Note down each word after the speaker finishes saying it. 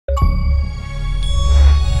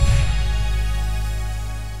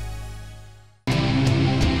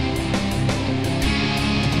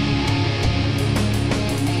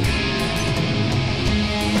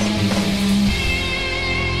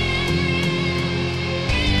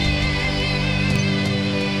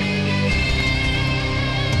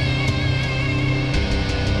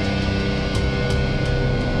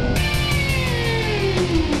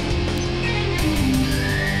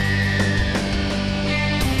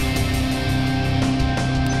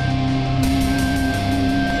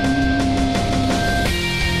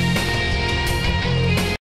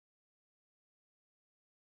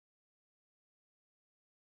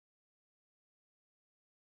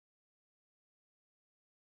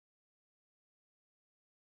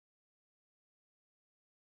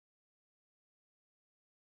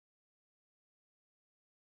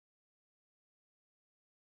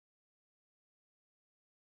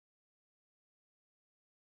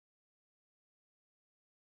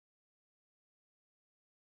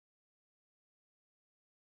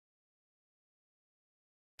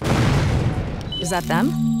Is that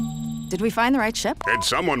them? Did we find the right ship? It's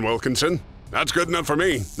someone, Wilkinson. That's good enough for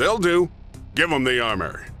me. They'll do. Give them the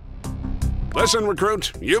armor. Listen,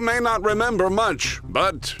 recruit, you may not remember much,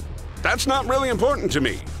 but that's not really important to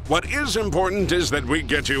me. What is important is that we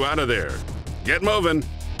get you out of there. Get moving.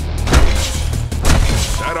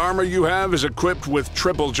 That armor you have is equipped with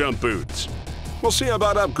triple jump boots. We'll see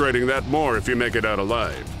about upgrading that more if you make it out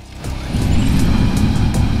alive.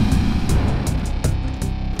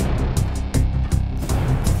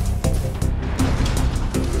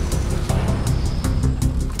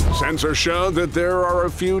 Sensors show that there are a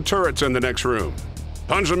few turrets in the next room.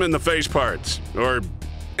 Punch them in the face parts, or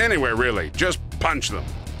anywhere really, just punch them.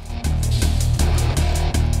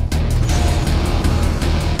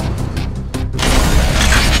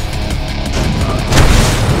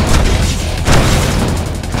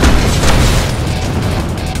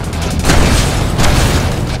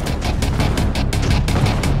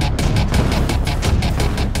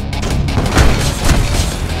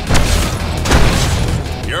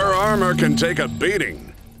 Armor can take a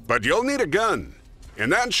beating, but you'll need a gun. In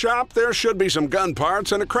that shop, there should be some gun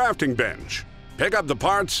parts and a crafting bench. Pick up the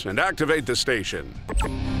parts and activate the station.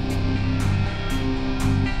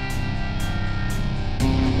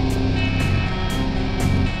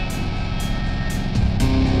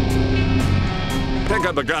 Pick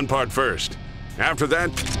up the gun part first. After that,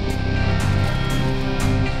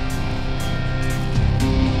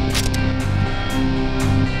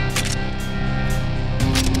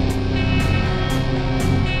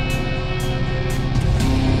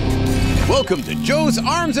 welcome to Joe's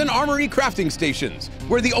Arms and Armory Crafting Stations,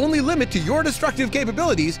 where the only limit to your destructive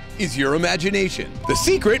capabilities is your imagination. The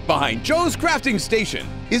secret behind Joe's Crafting Station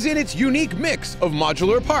is in its unique mix of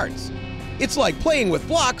modular parts. It's like playing with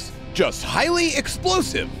blocks, just highly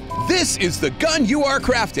explosive. This is the gun you are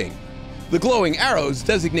crafting. The glowing arrows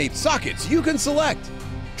designate sockets you can select.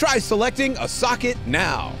 Try selecting a socket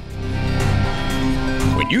now.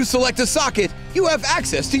 When you select a socket, you have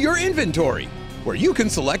access to your inventory, where you can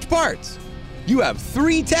select parts. You have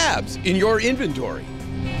 3 tabs in your inventory.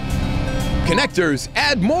 Connectors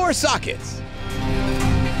add more sockets.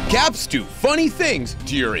 Caps do funny things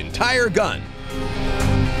to your entire gun.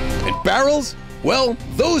 And barrels? Well,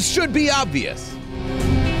 those should be obvious.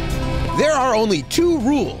 There are only 2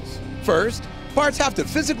 rules. First, parts have to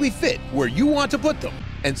physically fit where you want to put them.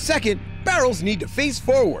 And second, barrels need to face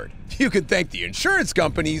forward. You can thank the insurance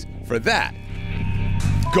companies for that.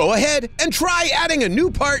 Go ahead and try adding a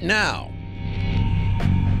new part now.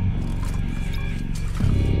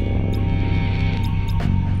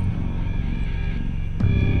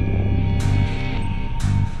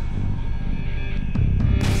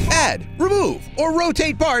 Add, remove, or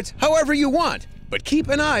rotate parts however you want, but keep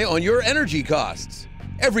an eye on your energy costs.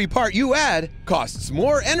 Every part you add costs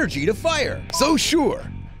more energy to fire. So sure,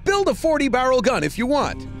 build a 40-barrel gun if you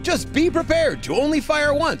want. Just be prepared to only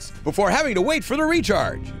fire once before having to wait for the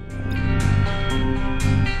recharge.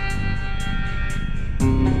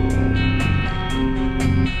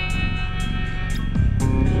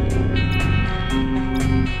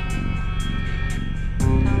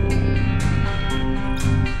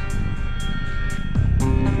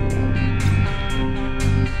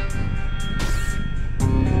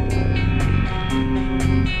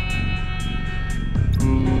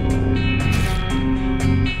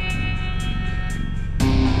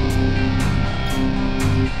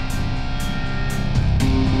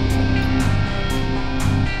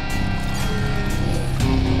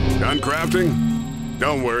 Done crafting?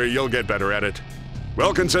 Don't worry, you'll get better at it.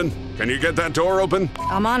 Wilkinson, can you get that door open?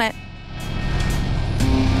 I'm on it.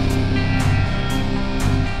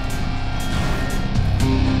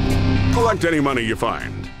 Collect any money you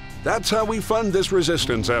find. That's how we fund this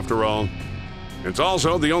resistance, after all. It's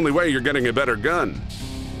also the only way you're getting a better gun.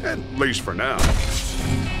 At least for now.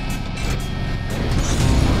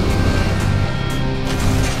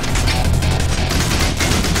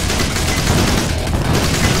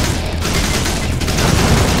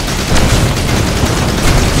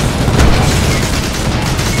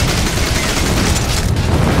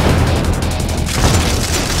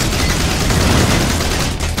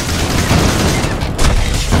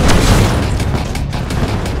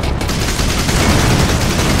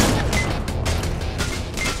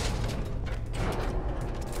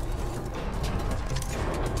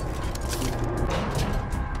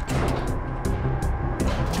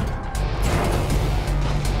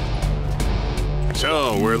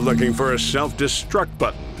 So, we're looking for a self-destruct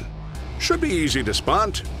button. Should be easy to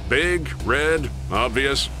spot. Big, red,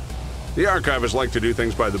 obvious. The archivists like to do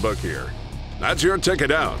things by the book here. That's your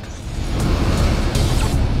ticket out.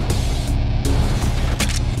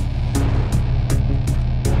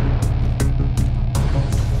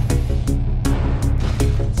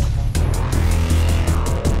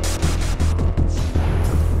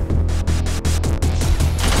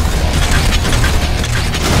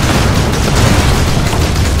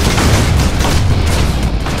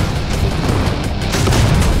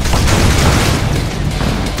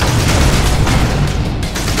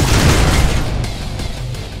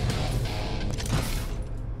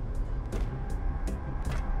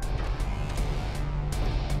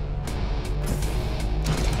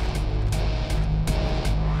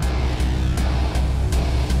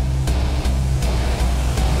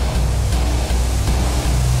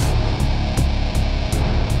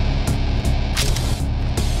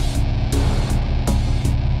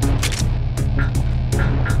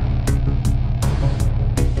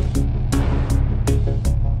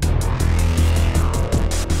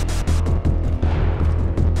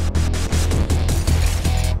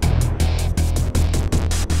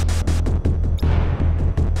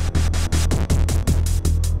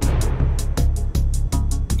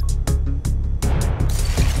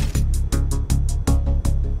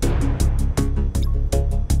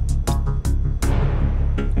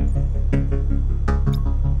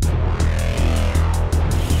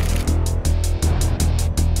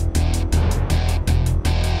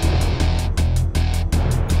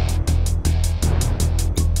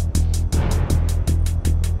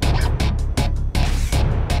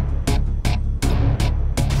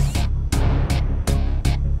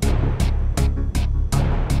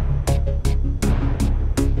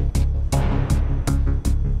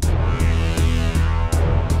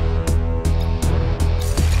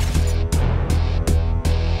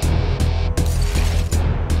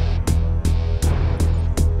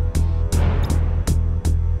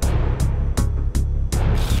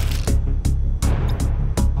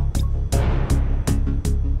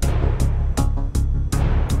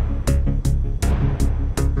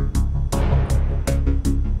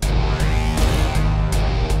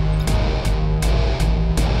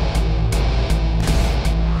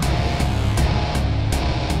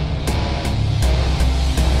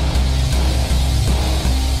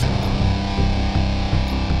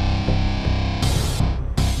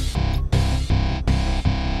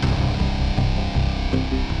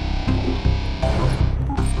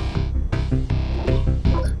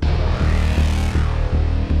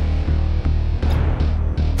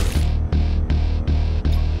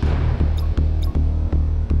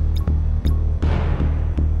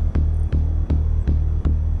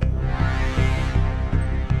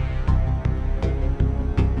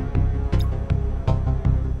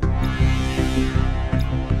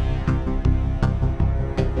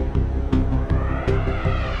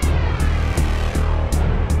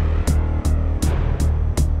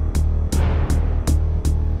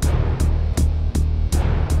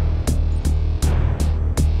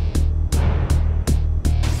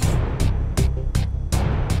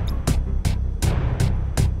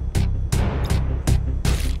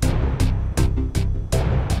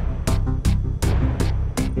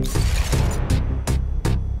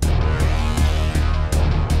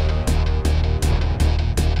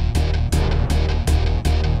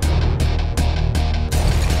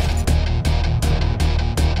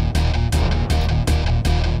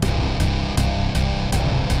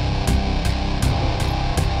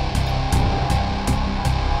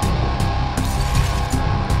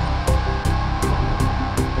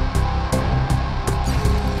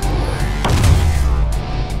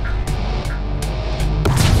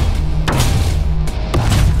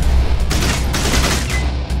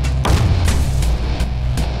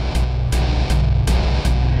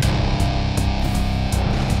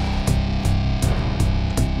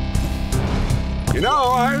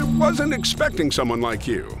 wasn't expecting someone like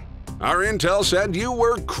you. Our intel said you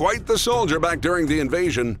were quite the soldier back during the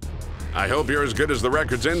invasion. I hope you're as good as the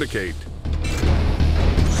records indicate.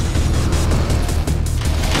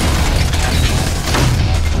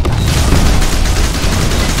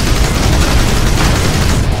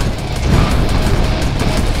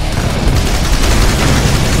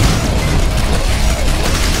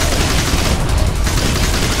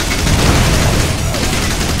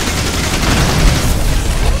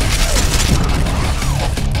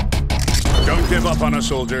 Give up on us,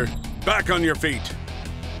 soldier. Back on your feet.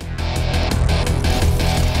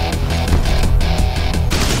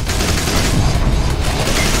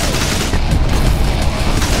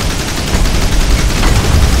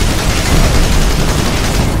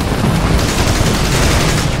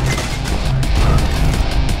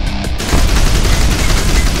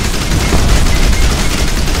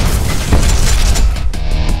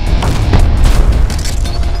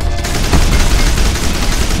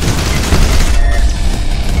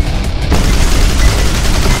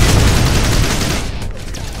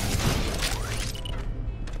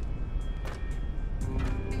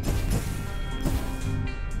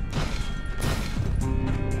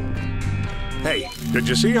 Hey, did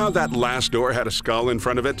you see how that last door had a skull in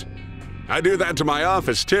front of it? I do that to my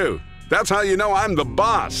office, too. That's how you know I'm the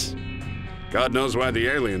boss. God knows why the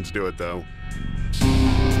aliens do it, though.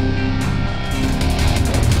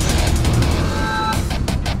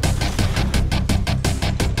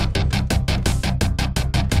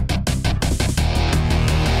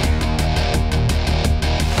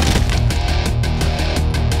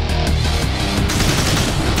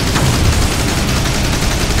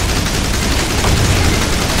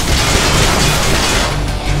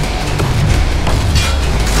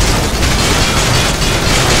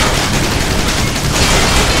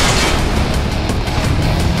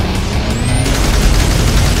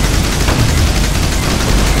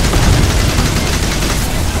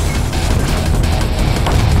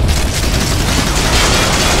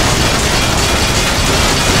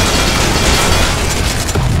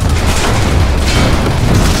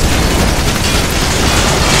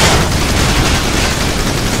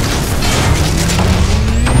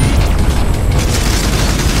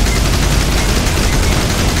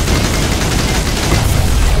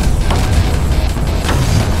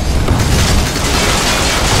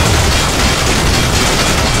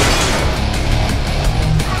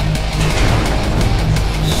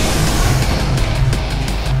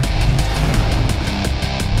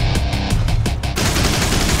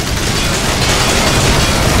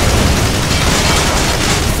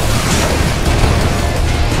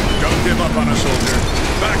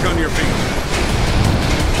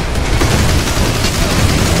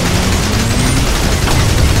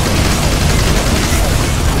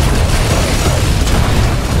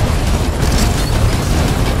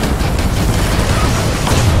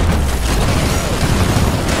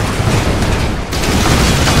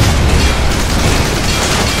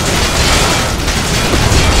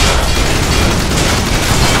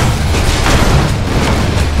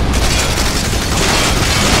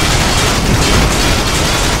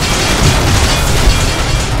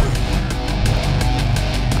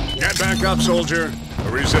 Back up, soldier.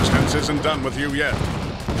 The resistance isn't done with you yet.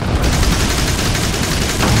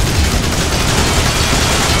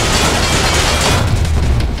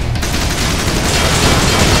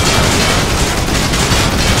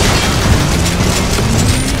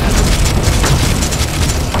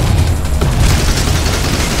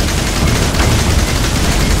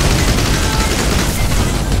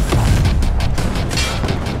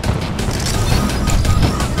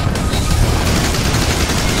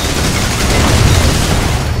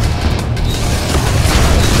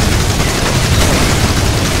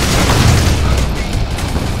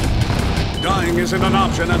 Isn't an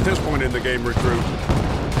option at this point in the game, recruit.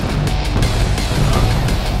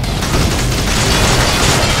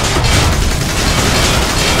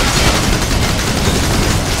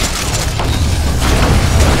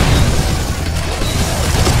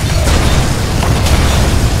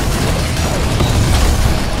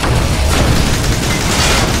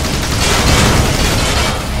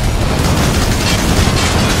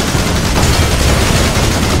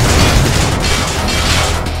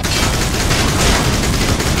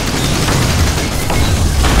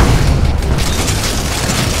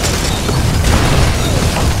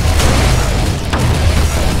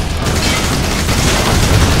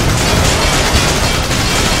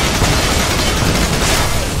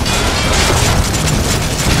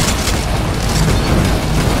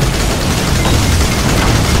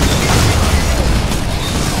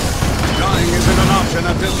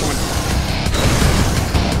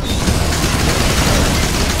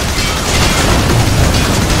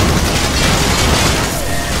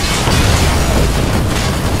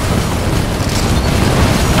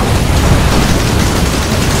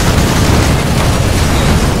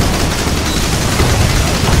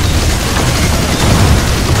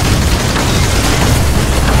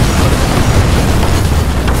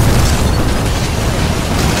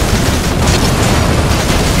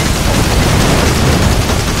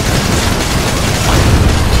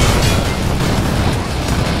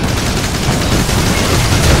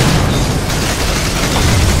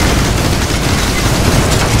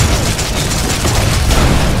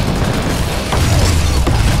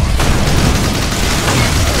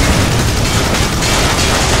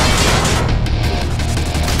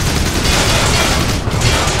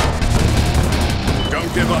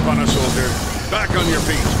 up on us, soldier. Back on your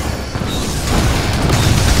feet.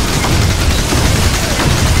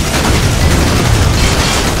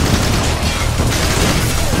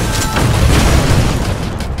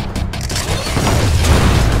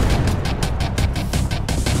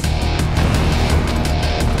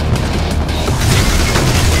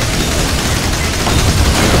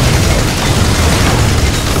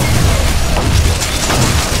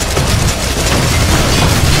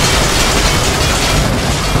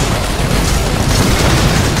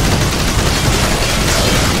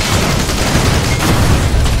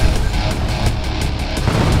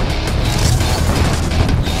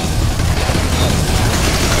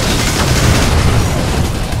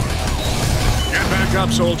 Up,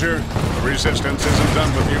 soldier. The resistance isn't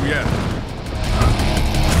done with you yet.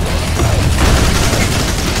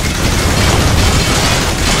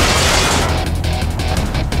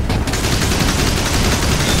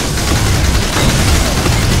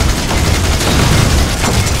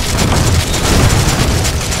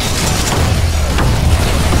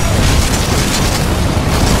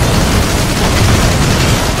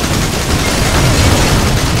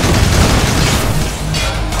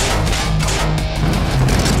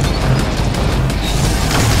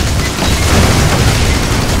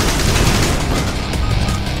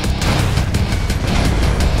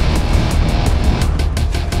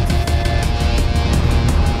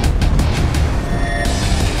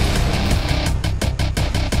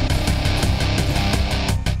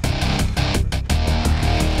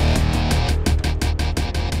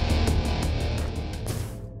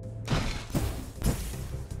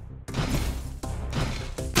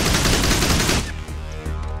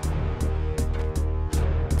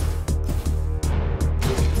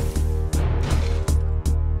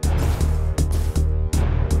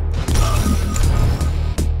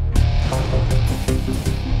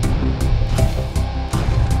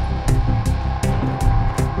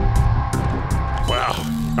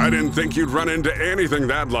 I didn't think you'd run into anything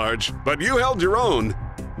that large, but you held your own.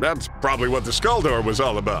 That's probably what the skull door was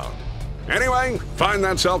all about. Anyway, find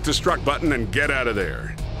that self-destruct button and get out of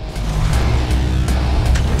there.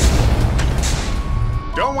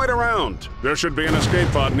 Don't wait around. There should be an escape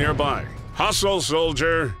pod nearby. Hustle,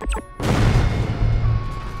 soldier.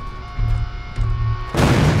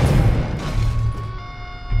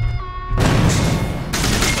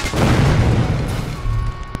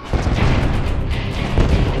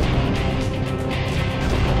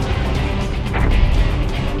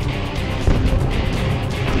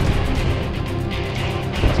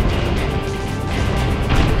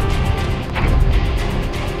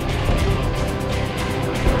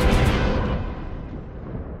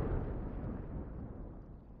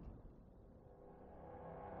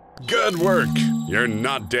 Good work. You're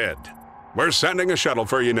not dead. We're sending a shuttle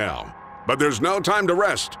for you now. But there's no time to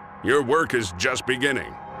rest. Your work is just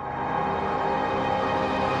beginning.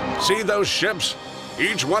 See those ships?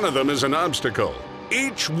 Each one of them is an obstacle.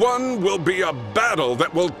 Each one will be a battle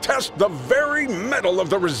that will test the very mettle of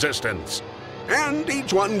the Resistance. And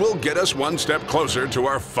each one will get us one step closer to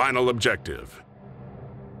our final objective.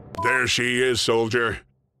 There she is, soldier.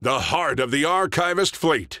 The heart of the Archivist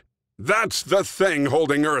fleet. That's the thing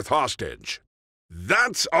holding Earth hostage.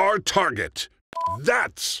 That's our target.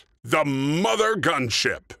 That's the Mother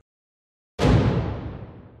Gunship.